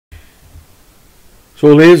So,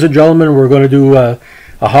 ladies and gentlemen, we're going to do a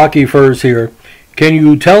hockey first here. Can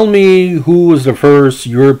you tell me who was the first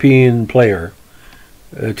European player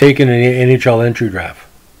taken in the NHL Entry Draft?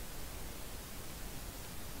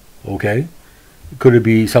 Okay. Could it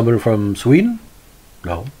be somebody from Sweden?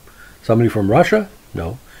 No. Somebody from Russia?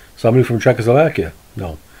 No. Somebody from Czechoslovakia?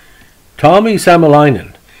 No. Tommi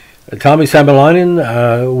Salmelainen. Tommi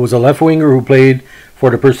Salmelainen was a left winger who played for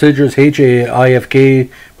the prestigious HIFK,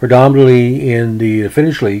 predominantly in the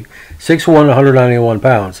Finnish league. 6'1", 191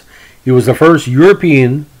 pounds. He was the first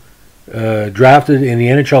European drafted in the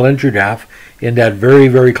NHL Entry Draft in that very,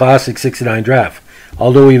 very classic 69 draft,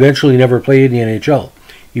 although he eventually never played in the NHL.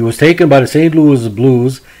 He was taken by the St. Louis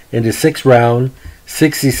Blues in the 6th round,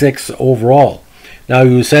 66 overall. Now,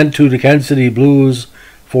 he was sent to the Kansas City Blues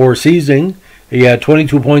for seasoning. He had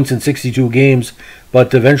 22 points in 62 games,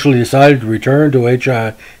 but eventually decided to return to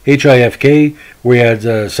HIFK, where he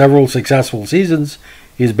had several successful seasons.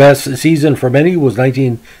 His best season for many was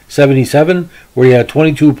 1977, where he had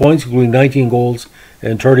 22 points, including 19 goals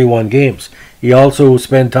in 31 games. He also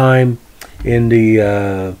spent time in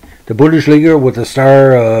the Bundesliga with the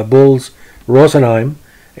Star Bulls Rosenheim,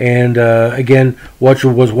 and again, what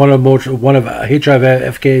was one of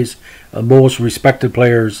HIFK's most respected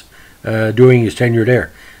players during his tenure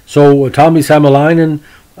there. So Tommi Salmelainen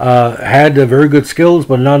had very good skills,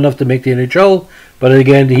 but not enough to make the NHL. But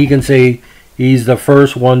again, he can say he's the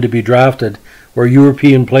first one to be drafted, where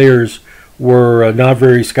European players were not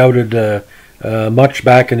very scouted much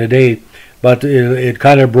back in the day. But it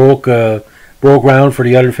kind of broke ground for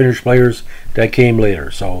the other Finnish players that came later.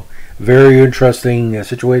 So very interesting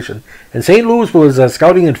situation. And St. Louis was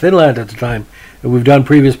scouting in Finland at the time. And we've done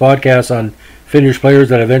previous podcasts on Finnish players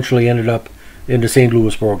that eventually ended up in the St.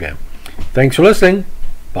 Louis program. Thanks for listening.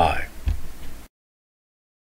 Bye.